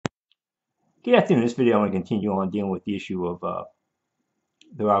Good afternoon. In this video, I want to continue on dealing with the issue of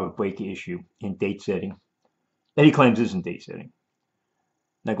the Robert Breaker issue in date setting that he claims isn't date setting.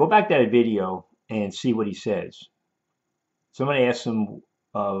 Now, go back to that video and see what he says. Somebody asked him,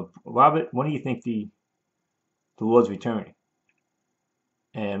 Robert, when do you think the Lord's returning?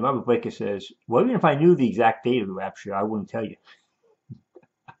 And Robert Breaker says, well, even if I knew the exact date of the rapture, I wouldn't tell you.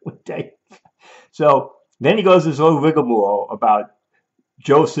 I wouldn't tell you. So then he goes this whole rigmarole about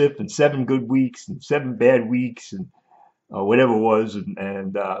Joseph and 7 good weeks and 7 bad weeks and whatever it was,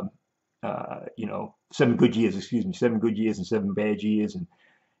 and 7 good years, 7 good years and 7 bad years,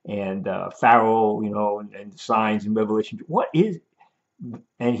 and Pharaoh, and signs in Revelation. What is?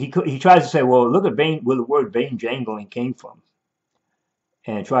 And he tries to say, well, look at where the word vain jangling came from,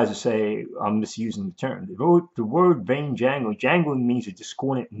 and tries to say I'm misusing the term. The word vain jangling means a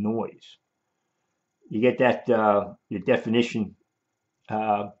discordant noise. You get that your definition,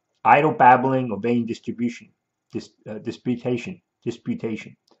 idle babbling or vain disputation.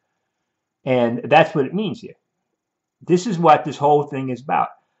 And that's what it means here. This is what this whole thing is about.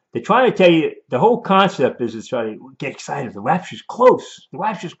 They're trying to tell you, the whole concept is to try to get excited. The rapture's close. The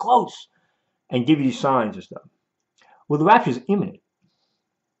rapture's close. And give you these signs and stuff. Well, the rapture's imminent.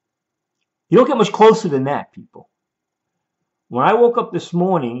 You don't get much closer than that, people. When I woke up this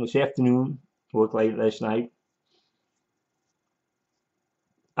afternoon, woke late last night,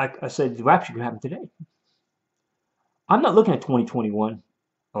 I said, the rapture could happen today. I'm not looking at 2021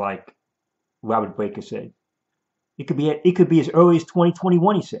 like Robert Breaker said. It could be as early as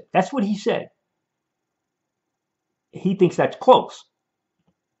 2021, he said. That's what he said. He thinks that's close.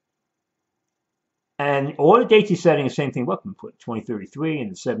 And all the dates he's setting the same thing. Look, we put 2033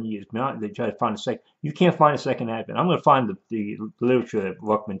 and the 7 years beyond. They try to find a second. You can't find a second advent. I'm going to find the literature that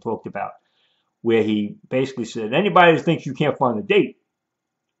Ruckman talked about, where he basically said anybody that thinks you can't find the date,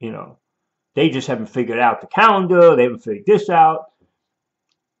 they just haven't figured out the calendar. They haven't figured this out.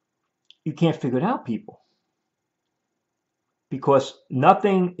 You can't figure it out, people. Because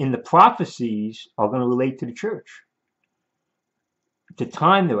nothing in the prophecies are going to relate to the church. To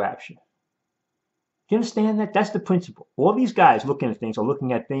time the rapture. Do you understand that? That's the principle. All these guys looking at things are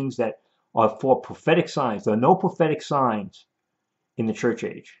looking at things that are for prophetic signs. There are no prophetic signs in the church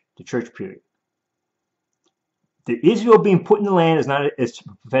age, the church period. The Israel being put in the land is not a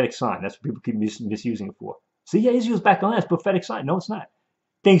prophetic sign. That's what people keep misusing it for. See, yeah, Israel's back in the land. It's a prophetic sign. No, it's not.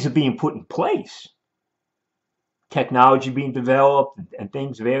 Things are being put in place. Technology being developed and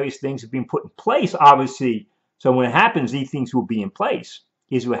various things are being put in place, obviously. So when it happens, these things will be in place.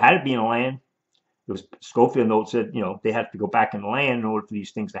 Israel had to be in the land. It was Schofield note said, they have to go back in the land in order for these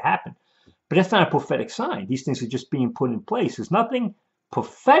things to happen. But that's not a prophetic sign. These things are just being put in place. There's nothing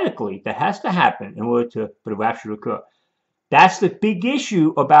prophetically that has to happen in order for the rapture to occur. That's the big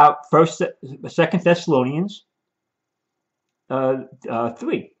issue about Second Thessalonians 3.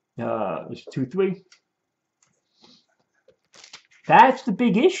 It's 2:3. That's the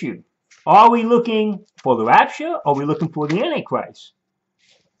big issue. Are we looking for the rapture or are we looking for the Antichrist?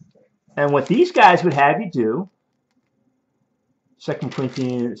 And what these guys would have you do, 2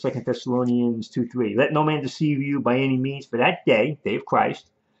 Thessalonians 2:3, let no man deceive you by any means, for that day of Christ,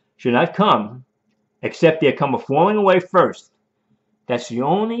 should not come, except there come a falling away first. That's the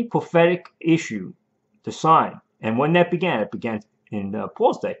only prophetic issue, the sign. And when that began, it began in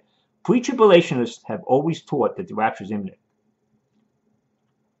Paul's day. Pre-tribulationists have always taught that the rapture is imminent.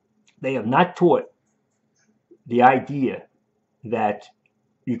 They have not taught the idea that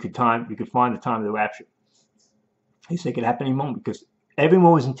you could find the time of the rapture. They say it could happen any moment because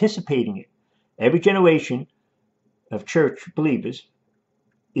everyone was anticipating it. Every generation of church believers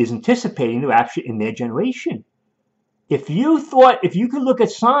is anticipating the rapture in their generation. If you could look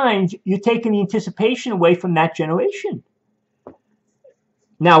at signs, you're taking the anticipation away from that generation.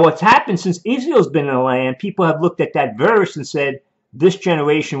 Now, what's happened since Israel's been in the land, people have looked at that verse and said, this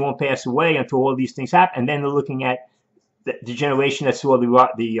generation won't pass away until all these things happen. And then they're looking at the generation that saw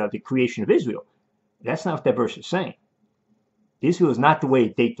the creation of Israel. That's not what that verse is saying. Israel is not the way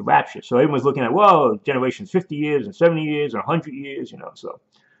to date the rapture. So everyone's looking at, well, generations 50 years and 70 years and 100 years, so.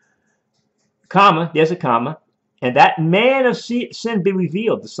 Comma, there's a comma. And that man of sin be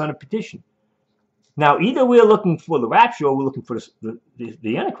revealed, the son of perdition. Now, either we're looking for the rapture or we're looking for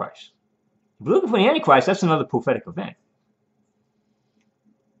the Antichrist. If we're looking for the Antichrist, that's another prophetic event.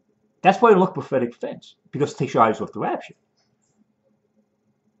 That's why you look for prophetic events, because it takes your eyes off the rapture.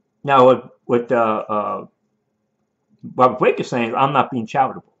 Now, what Robert Breaker is saying, I'm not being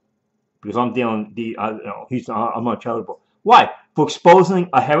charitable, because I'm dealing I'm not charitable. Why? For exposing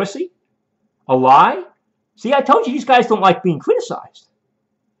a heresy, a lie. See, I told you these guys don't like being criticized.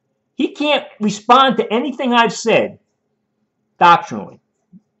 He can't respond to anything I've said doctrinally.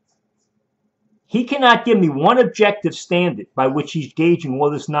 He cannot give me one objective standard by which he's gauging all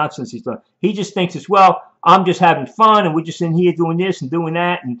this nonsense he's done. He just thinks it's, well, I'm just having fun, and we're just in here doing this and doing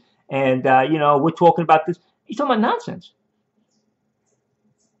that, and you know, we're talking about this. He's talking about nonsense.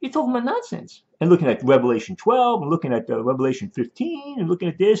 You're talking about nonsense. And looking at Revelation 12, and looking at Revelation 15, and looking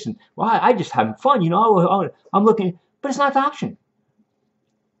at this, and well, I just having fun, you know. I'm looking, but it's not doctrine.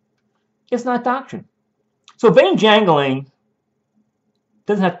 It's not doctrine. So vain jangling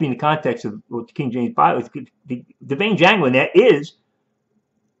doesn't have to be in the context of what the King James Bible. The vain jangling there is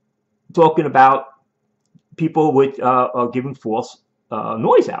talking about people with giving false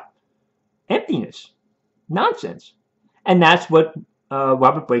noise out, emptiness, nonsense, and that's what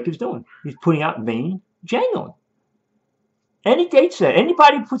Robert Breaker's doing. He's putting out vain jangling. Any date set,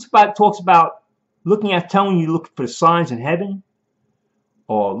 anybody talks about looking at, telling you look for the signs in heaven,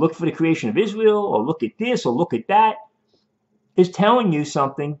 or look for the creation of Israel, or look at this, or look at that, is telling you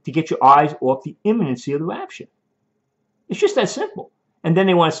something to get your eyes off the imminency of the rapture. It's just that simple. And then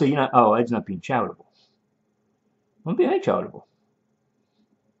they want to say, you know, oh, Ed's not being charitable. I'm being very charitable.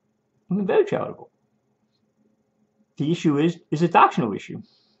 I'm being very charitable. The issue is a doctrinal issue.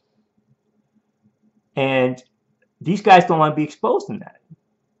 And these guys don't want to be exposed in that,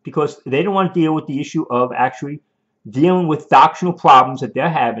 because they don't want to deal with the issue of actually dealing with doctrinal problems that they're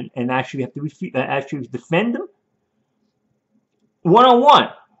having, and actually have to actually defend them one-on-one.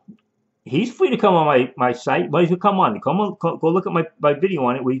 He's free to come on my site. But he'll come on. Go look at my video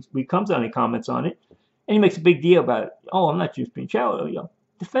on it. We comes on and comments on it, and he makes a big deal about it. Oh, I'm not just being charitable. You know,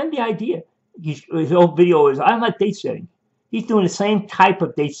 defend the idea. His whole video is, I'm not date setting. He's doing the same type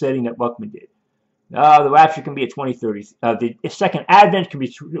of date setting that Buckman did. The rapture can be at 2030. The second advent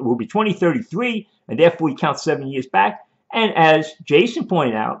will be 2033, and therefore he counts 7 years back. And as Jason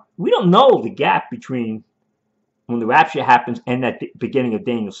pointed out, we don't know the gap between when the rapture happens and that beginning of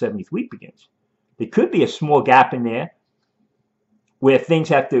Daniel's 70th week begins. There could be a small gap in there where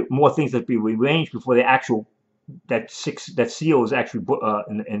more things have to be rearranged before the actual that seal is actually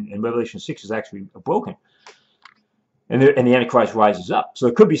in Revelation 6 is actually broken, and the Antichrist rises up. So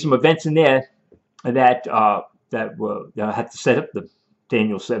there could be some events in there that have to set up the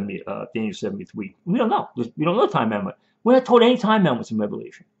Daniel 70th week. We don't know. We don't know time element. We're not told any time elements in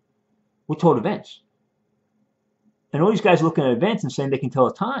Revelation. We're told events. And all these guys looking at events and saying they can tell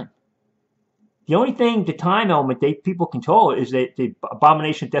a time. The only thing, the time element people control, is the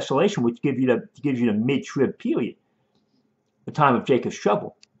abomination of desolation, which gives you the mid-trib period, the time of Jacob's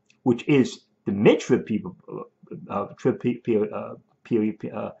trouble, which is the mid-trib period,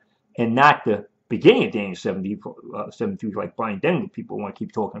 and not the beginning of Daniel 73, like Brian Denver people want to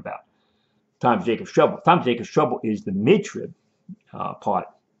keep talking about. Time of Jacob's trouble. Time of Jacob's trouble is the mid-trib part.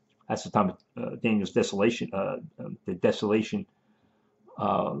 That's the time of Daniel's desolation. The desolation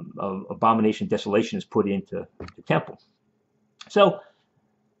of abomination, desolation is put into the temple. So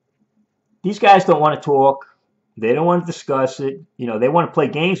these guys don't want to talk. They don't want to discuss it. You know, they want to play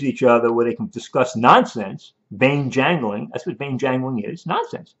games with each other where they can discuss nonsense, vain jangling. That's what vain jangling is,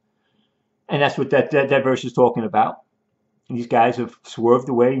 nonsense. And that's what that verse is talking about. And these guys have swerved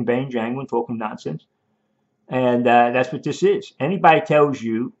away in vain jangling, talking nonsense. And that's what this is. Anybody tells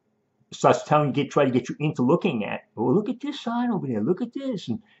you, starts telling you, try to get you into looking at, oh, look at this sign over there, look at this,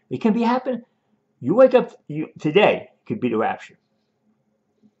 and it can be happening. You wake up today, could be the rapture.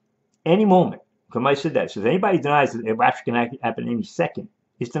 Any moment. Somebody said that. So if anybody denies that the rapture can happen any second,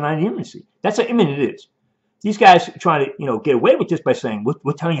 it's denying imminency. That's how imminent it is. These guys are trying to, get away with this by saying,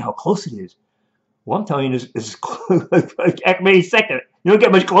 we're telling you how close it is. Well, I'm telling you this any second. You don't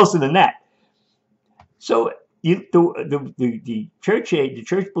get much closer than that. So the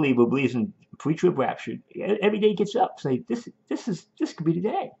church believer believes in pre-trib rapture. Every day he gets up, say this could be the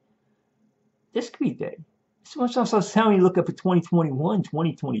day. This could be the day. Someone starts telling you, look up for 2021,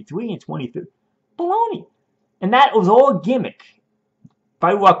 2023, and 2030. Baloney. And that was all a gimmick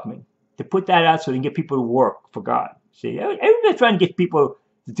by Ruckman to put that out so they can get people to work for God. See, everybody's trying to get people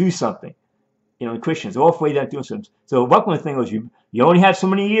to do something. Christians are all afraid of doing something. So Ruckman's thing was, you only have so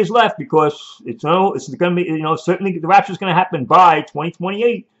many years left because it's going to be, certainly the rapture is going to happen by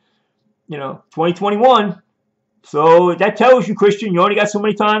 2028, 2021. So that tells you, Christian, you only got so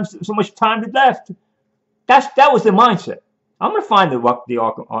much time left. That was their mindset. I'm going to find the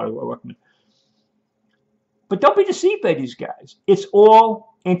article of Ruckman. But don't be deceived by these guys. It's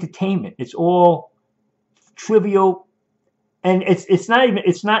all entertainment. It's all trivial. And it's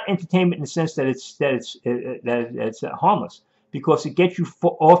not entertainment in the sense that it's harmless, because it gets you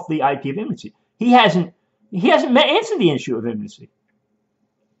off the idea of imminency. He hasn't answered the issue of imminency.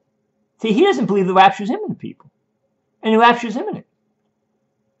 See, he doesn't believe the rapture is imminent, people. And the rapture is imminent.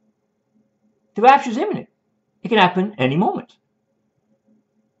 The rapture is imminent. It can happen any moment.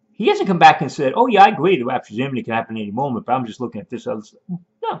 He hasn't come back and said, oh, yeah, I agree, the rapture is imminent, it can happen any moment, but I'm just looking at this other stuff.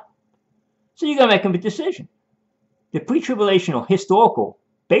 No. So you got to make a decision. The pre-tribulational historical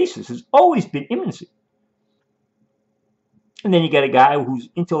basis has always been imminency. And then you get a guy who's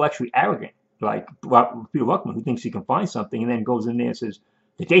intellectually arrogant, like Peter Ruckman, who thinks he can find something and then goes in there and says,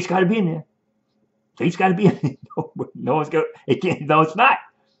 the date's got to be in there. The date's got to be in there. No one's going to, no, it's not.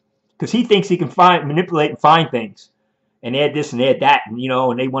 Because he thinks he can manipulate and find things and add this and add that, and,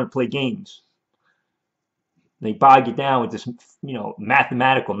 and they want to play games. They bog you down with this,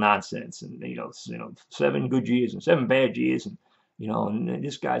 mathematical nonsense, and 7 good years and 7 bad years, and and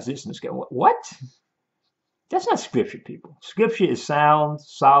this guy's this and this guy. What? That's not scripture, people. Scripture is sound,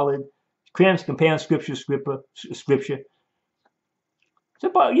 solid. Comparing scripture.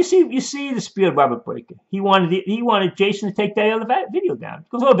 So, you see the spirit of Robert Breaker. He wanted Jason to take that other video down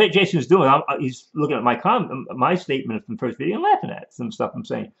because all that Jason's doing, he's looking at my statement from the first video and laughing at some stuff I'm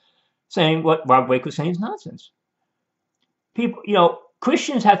saying what Robert Breaker was saying is nonsense. People,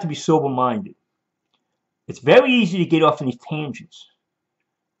 Christians have to be sober-minded. It's very easy to get off on these tangents,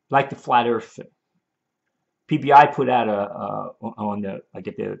 like the flat Earth thing. PBI put out I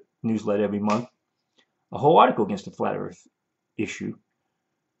get their newsletter every month, a whole article against the flat Earth issue.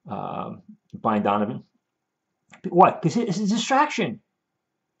 Brian Donovan. What? Because it's a distraction.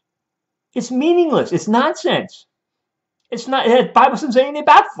 It's meaningless. It's nonsense. It's not. The Bible doesn't say anything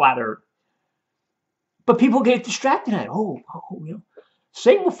about flat Earth. But people get distracted at it.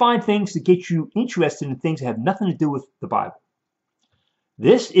 Satan will find things to get you interested in things that have nothing to do with the Bible.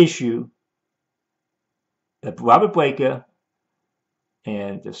 This issue that Robert Breaker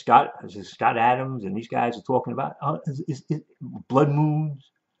and Scott Adams and these guys are talking about is blood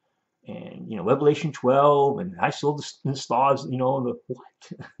moons and Revelation 12 and I saw the stars. What?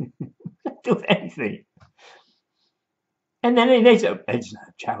 Not do anything. And then they say it's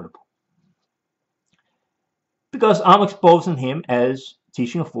not charitable. Because I'm exposing him as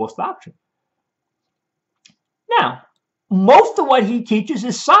teaching a false doctrine. Now, most of what he teaches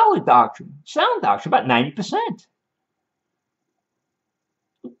is solid doctrine, sound doctrine, about 90%.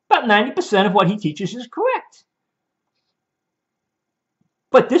 About 90% of what he teaches is correct.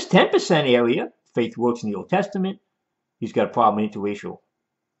 But this 10% area, faith works in the Old Testament, he's got a problem with interracial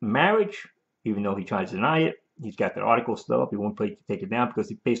marriage, even though he tries to deny it. He's got that article still up. He won't take it down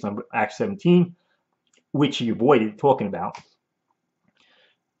because it's based on Acts 17. Which he avoided talking about,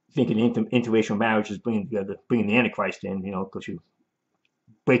 thinking interracial marriage is bringing the Antichrist in, because you're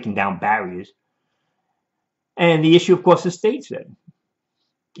breaking down barriers. And the issue, of course, is state said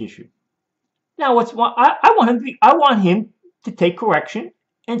issue. Now, I want him to take correction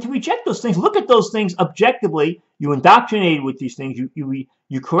and to reject those things. Look at those things objectively. You indoctrinated with these things.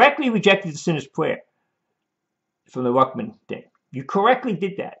 You correctly rejected the sinner's prayer from the Ruckman thing. You correctly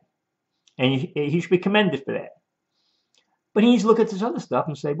did that. And he should be commended for that. But he needs to look at this other stuff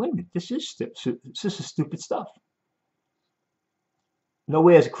and say, wait a minute, this is stupid stuff.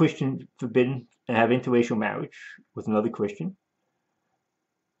 Nowhere is a Christian forbidden to have interracial marriage with another Christian.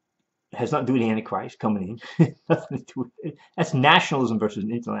 It has nothing to do with the Antichrist coming in. Nothing to do with it. That's nationalism versus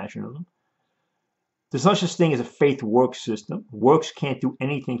internationalism. There's no such thing as a faith works system. Works can't do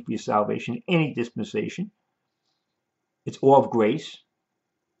anything for your salvation, any dispensation. It's all of grace.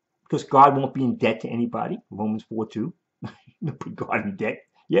 Because God won't be in debt to anybody. Romans 4:2. Don't put God in debt.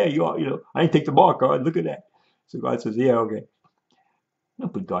 Yeah, you are. I didn't take the mark, God. Look at that. So God says, yeah, okay.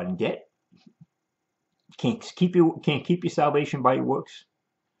 Don't put God in debt. Can't keep your salvation by your works.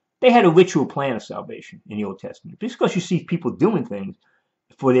 They had a ritual plan of salvation in the Old Testament. Just because you see people doing things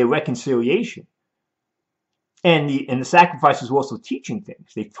for their reconciliation, and the sacrifices were also teaching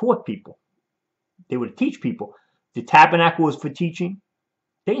things. They taught people. They would teach people. The tabernacle was for teaching.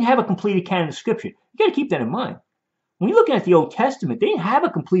 They didn't have a completed canon of Scripture. You got to keep that in mind. When you're looking at the Old Testament, they didn't have a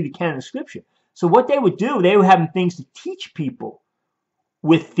completed canon of Scripture. So what they would do, they were having things to teach people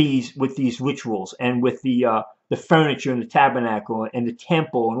with these rituals and with the furniture and the tabernacle and the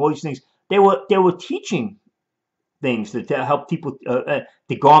temple and all these things. They were teaching things that help people.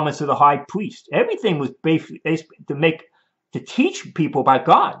 The garments of the high priest. Everything was basically to teach people about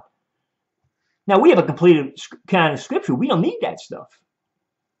God. Now we have a completed canon of Scripture. We don't need that stuff.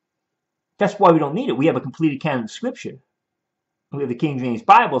 That's why we don't need it. We have a completed canon of Scripture. We have the King James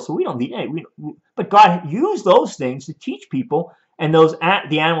Bible, so we don't need it. But God used those things to teach people, and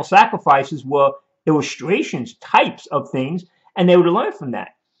the animal sacrifices were illustrations, types of things, and they would learn from that.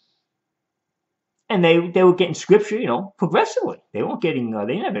 And they were getting scripture, progressively. They weren't getting, they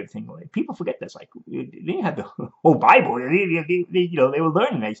didn't have everything. People forget this. Like, they didn't have the whole Bible. They were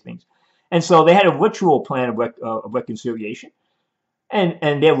learning these things. And so they had a ritual plan of reconciliation.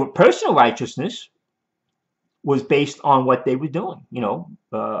 And their personal righteousness was based on what they were doing. In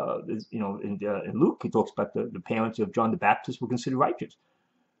Luke, it talks about the parents of John the Baptist were considered righteous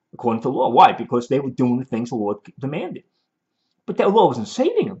according to law. Why? Because they were doing the things the Lord demanded. But that law wasn't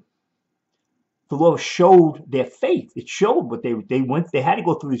saving them. The law showed their faith. It showed what they went. They had to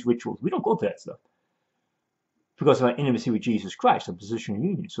go through these rituals. We don't go through that stuff because of our intimacy with Jesus Christ, our position in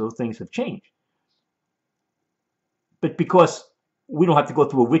union. So things have changed. But because we don't have to go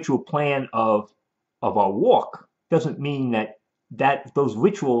through a ritual plan of our walk, doesn't mean that those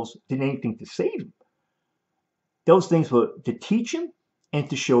rituals did anything to save them. Those things were to teach them and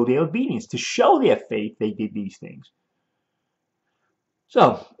to show their obedience, to show their faith. They did these things. So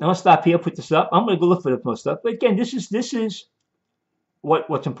I'm gonna stop here, put this up. I'm gonna go look for the more stuff. But again, this is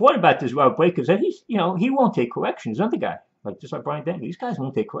what's important about this Robert Breaker is that he won't take correction. There's another guy, just like Brian Denton. These guys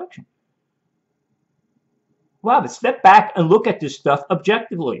won't take correction. Robert, step back and look at this stuff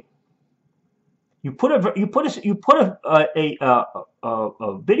objectively. You put a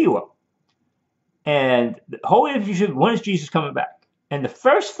video up, and the whole interview, when is Jesus coming back? And the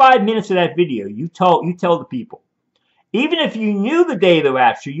first 5 minutes of that video, you tell the people. Even if you knew the day of the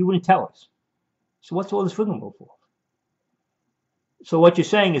rapture, you wouldn't tell us. So what's all this rigmarole for? So what you're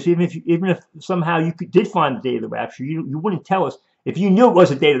saying is even if somehow you did find the day of the rapture, you wouldn't tell us. If you knew it was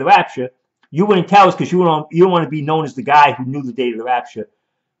the day of the rapture, you wouldn't tell us because you don't want to be known as the guy who knew the day of the rapture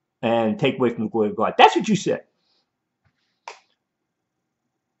and take away from the glory of God. That's what you said.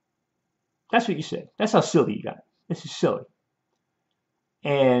 That's what you said. That's how silly you got it. This is silly.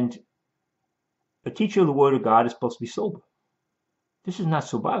 And a teacher of the Word of God is supposed to be sober. This is not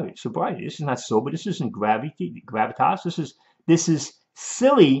sobriety. This is not sober. This isn't gravitas. This is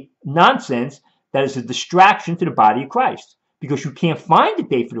silly nonsense that is a distraction to the body of Christ. Because you can't find the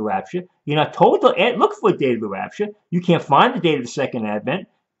date for the rapture. You're not told to look for a date of the rapture. You can't find the date of the second advent.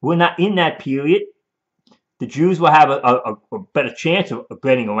 We're not in that period. The Jews will have a better chance of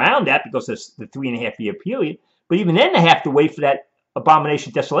getting around that because it's the 3.5 year period. But even then, they have to wait for that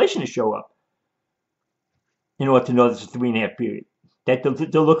abomination desolation to show up in order to know this is a 3.5 period. That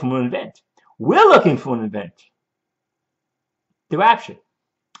they're looking for an event. We're looking for an event. The rapture.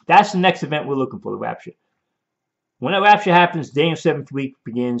 That's the next event we're looking for, the rapture. When that rapture happens, Daniel's 7th week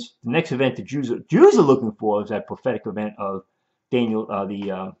begins. The next event the Jews are looking for is that prophetic event of Daniel,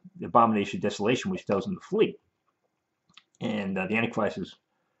 the abomination of desolation, which tells them to flee. And the Antichrist is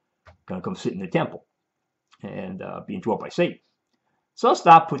going to come sit in the temple and be enthralled by Satan. So I'll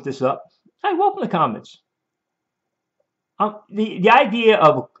stop, put this up. Hey, welcome to comments. The idea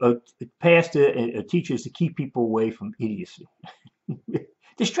of a pastor and a teacher is to keep people away from idiocy.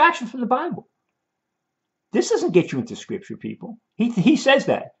 Distraction from the Bible. This doesn't get you into Scripture, people. He says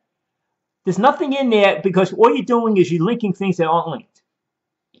that. There's nothing in there because all you're doing is you're linking things that aren't linked.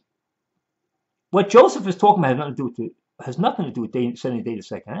 What Joseph is talking about has nothing to do with setting the date of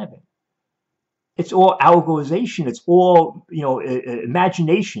second advent. It's all allegorization. It's all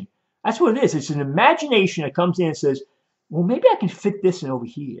imagination. That's what it is. It's an imagination that comes in and says, well, maybe I can fit this in over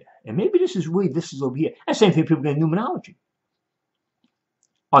here. And maybe this is over here. And same thing people get in numerology.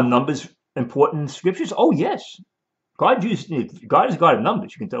 Are numbers important in scriptures? Oh, yes. God is a God of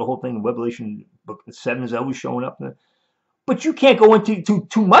numbers. You can tell the whole thing in Revelation book 7 is always showing up there. But you can't go into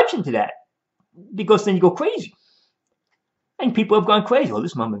too much into that because then you go crazy. And people have gone crazy. Oh,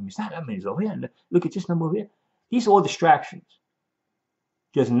 this number means that means over here. Look at this number over here. These are all distractions.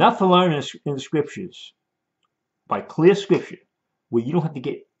 There's enough to learn in the scriptures by clear scripture where you don't have to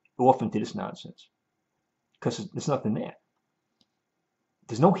get off into this nonsense because there's nothing there.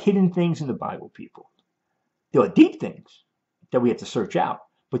 There's no hidden things in the Bible, people. There are deep things that we have to search out,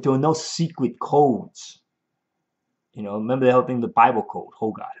 but there are no secret codes. Remember the whole thing, the Bible code.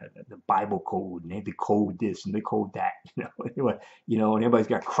 Oh God, the Bible code, and they decode this and they code that. And everybody's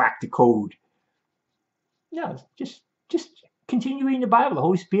got to crack the code. No, just continue reading the Bible. The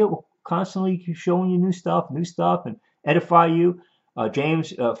Holy Spirit will constantly keep showing you new stuff, and edify you.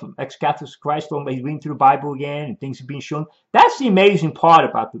 James from Ex-Catholics Christ, he's reading through the Bible again, and things are being shown. That's the amazing part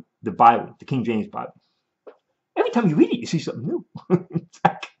about the Bible, the King James Bible. Every time you read it, you see something new.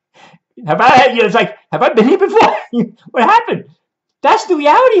 Have I been here before? What happened? That's the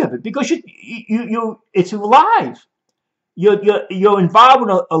reality of it, because it's alive. You're involved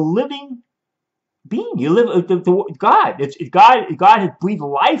in a living being. You live God. God has breathed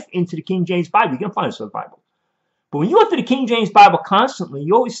life into the King James Bible. You can find this in the Bible. But when you go to the King James Bible constantly,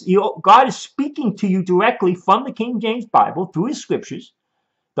 God is speaking to you directly from the King James Bible through His scriptures.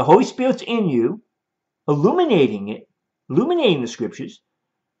 The Holy Spirit's in you, illuminating the scriptures,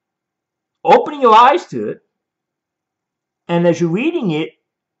 opening your eyes to it. And as you're reading it,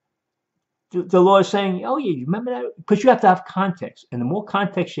 the Lord is saying, oh yeah, you remember that? Because you have to have context. And the more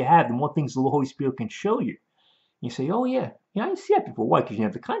context you have, the more things the Holy Spirit can show you. You say, oh yeah, I didn't see that before. Why? Because you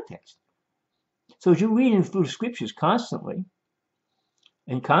have the context. So as you're reading through the scriptures constantly,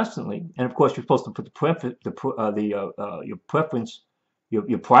 and of course you're supposed to put your preference,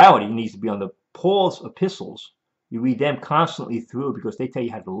 your priority needs to be on the Paul's epistles. You read them constantly through because they tell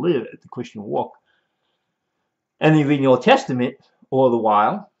you how to live the Christian walk. And then you read the Old Testament all the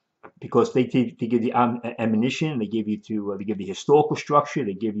while because they give you admonition. They give you the historical structure.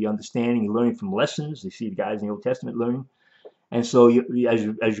 They give you understanding. You're learning from lessons. You see the guys in the Old Testament learning. And so as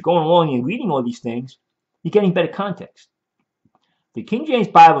you're going along and you're reading all these things, you're getting better context. The King James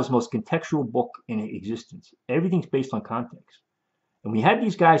Bible is the most contextual book in existence. Everything's based on context. And when you have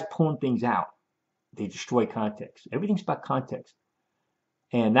these guys pulling things out, they destroy context. Everything's about context.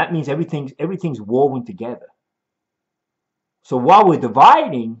 And that means everything's woven together. So while we're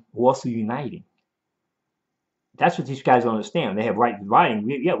dividing, we're also uniting. That's what these guys don't understand. They have right dividing.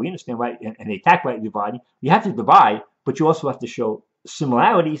 We understand right, and they attack right dividing. You have to divide, but you also have to show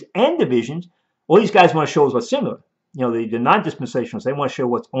similarities and divisions. All these guys want to show us what's similar. The non-dispensationalists, they want to show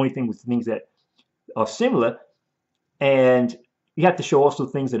what's only thing with things that are similar, and you have to show also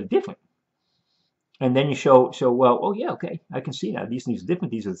things that are different. And then you show well, oh yeah, okay, I can see now. These things are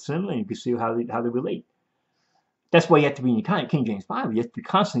different, these are similar, and you can see how they relate. That's why you have to read in King James Bible. You have to be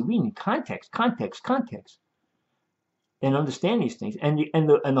constantly reading in context, and understand these things. And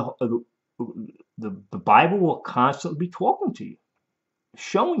the Bible will constantly be talking to you,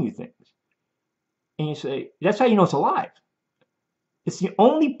 showing you things. And you say, that's how you know it's alive. It's the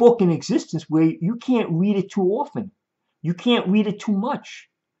only book in existence where you can't read it too often. You can't read it too much.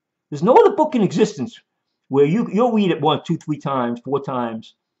 There's no other book in existence where you'll read it 1, 2, 3 times, 4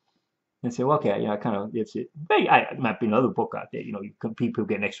 times, and say, well, okay, that's it. It might be another book out there. People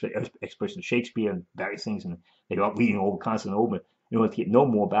get an expression of Shakespeare and various things, and they go out reading over constantly over in order to know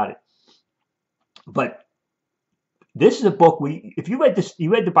more about it. But this is a book where if you read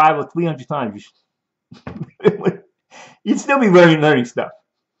the Bible 300 times, you'd still be learning stuff.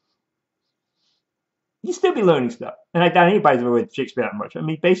 You still be learning stuff. And I doubt anybody's ever read Shakespeare that much. I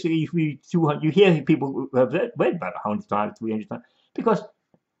mean, basically, you hear people who have read about 100 times, 300 times, because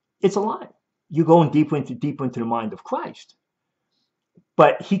it's alive. You're going deeper into the mind of Christ.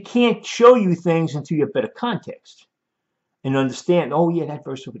 But He can't show you things until you have better context and understand, oh yeah, that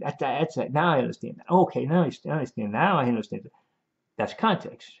verse, that's that. Now I understand that. Okay, now I understand. Now I understand that. That's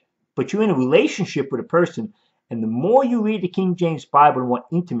context. But you're in a relationship with a person, and the more you read the King James Bible, the more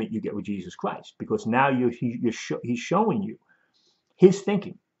intimate you get with Jesus Christ, because now He's showing you His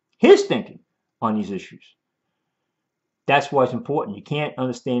thinking on these issues. That's why it's important. You can't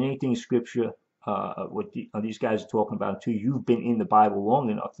understand anything in Scripture, what these guys are talking about, until you've been in the Bible long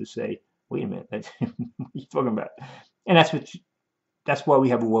enough to say, wait a minute, what are you talking about? And that's why we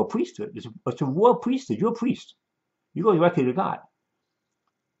have a royal priesthood. It's a royal priesthood. You're a priest. You go directly to God.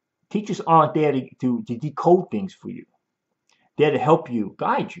 Teachers aren't there to decode things for you. They're to help you,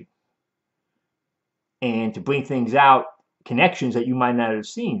 guide you, and to bring things out, connections that you might not have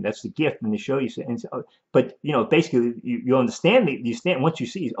seen. That's the gift, and they show you. But basically, you understand. Once you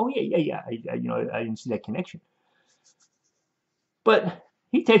see, oh yeah. I didn't see that connection. But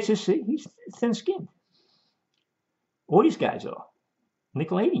he takes he's thin-skinned. All these guys are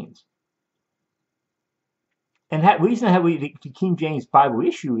Nicolaitans. And that reason how the King James Bible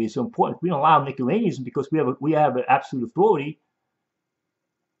issue is so important. We don't allow Nicolaitanism because we have an absolute authority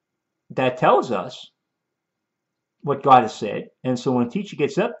that tells us what God has said. And so when a teacher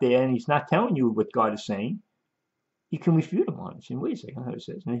gets up there and he's not telling you what God is saying, you can refute him on it. Say, wait a second, how it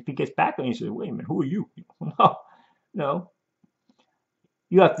says. And if he gets back on you, you say, wait a minute, who are you? No.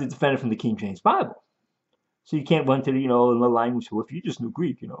 You have to defend it from the King James Bible. So you can't run to the language. Well, if you just knew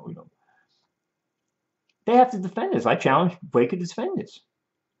Greek, They have to defend this. I challenge Breaker to defend this,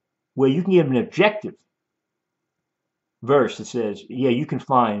 where you can give an objective verse that says, yeah, you can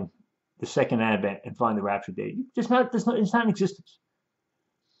find the second advent and find the rapture date. It's not in existence.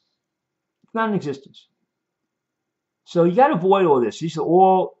 It's not in existence. So you got to avoid all this. These are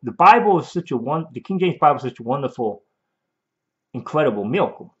all, the Bible is the King James Bible is such a wonderful, incredible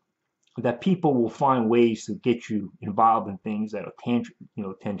miracle that people will find ways to get you involved in things that are tangential,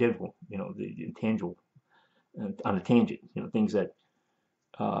 the intangible, on a tangent, things that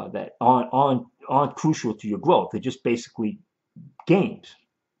that aren't crucial to your growth. They're just basically games,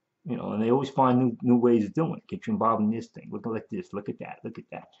 and they always find new ways of doing it. Get you involved in this thing. Look at this. Look at that. Look at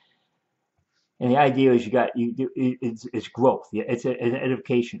that. And the idea is it's growth. Yeah, it's an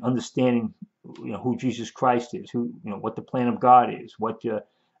edification, understanding, who Jesus Christ is, what the plan of God is, what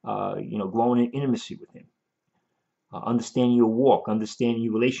growing in intimacy with Him, understanding your walk, understanding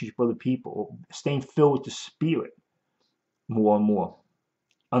your relationship with other people, staying filled with the Spirit more and more,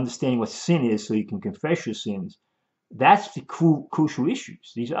 understanding what sin is so you can confess your sins. That's the crucial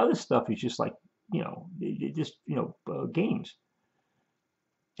issues. These other stuff is just like, they're just games,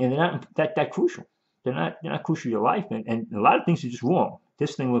 and they're not that crucial. They're not crucial to your life, and a lot of things are just wrong.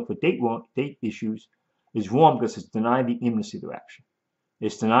 This thing with the date issues is wrong because it's denying the imminency of the rapture.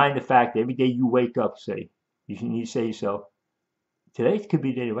 It's denying the fact that every day you wake up, you need to say to yourself, today could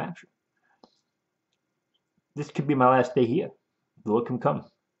be the day of rapture. This could be my last day here. The Lord can come.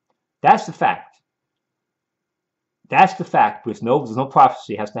 That's the fact. That's the fact, because there's no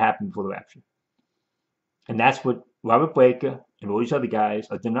prophecy has to happen before the rapture. And that's what Robert Breaker and all these other guys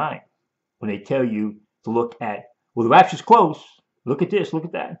are denying when they tell you to look at, well, the rapture's close. Look at this, look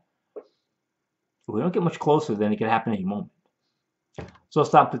at that. Well, we don't get much closer than it can happen any moment. So I'll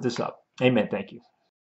stop with this up. Amen. Thank you.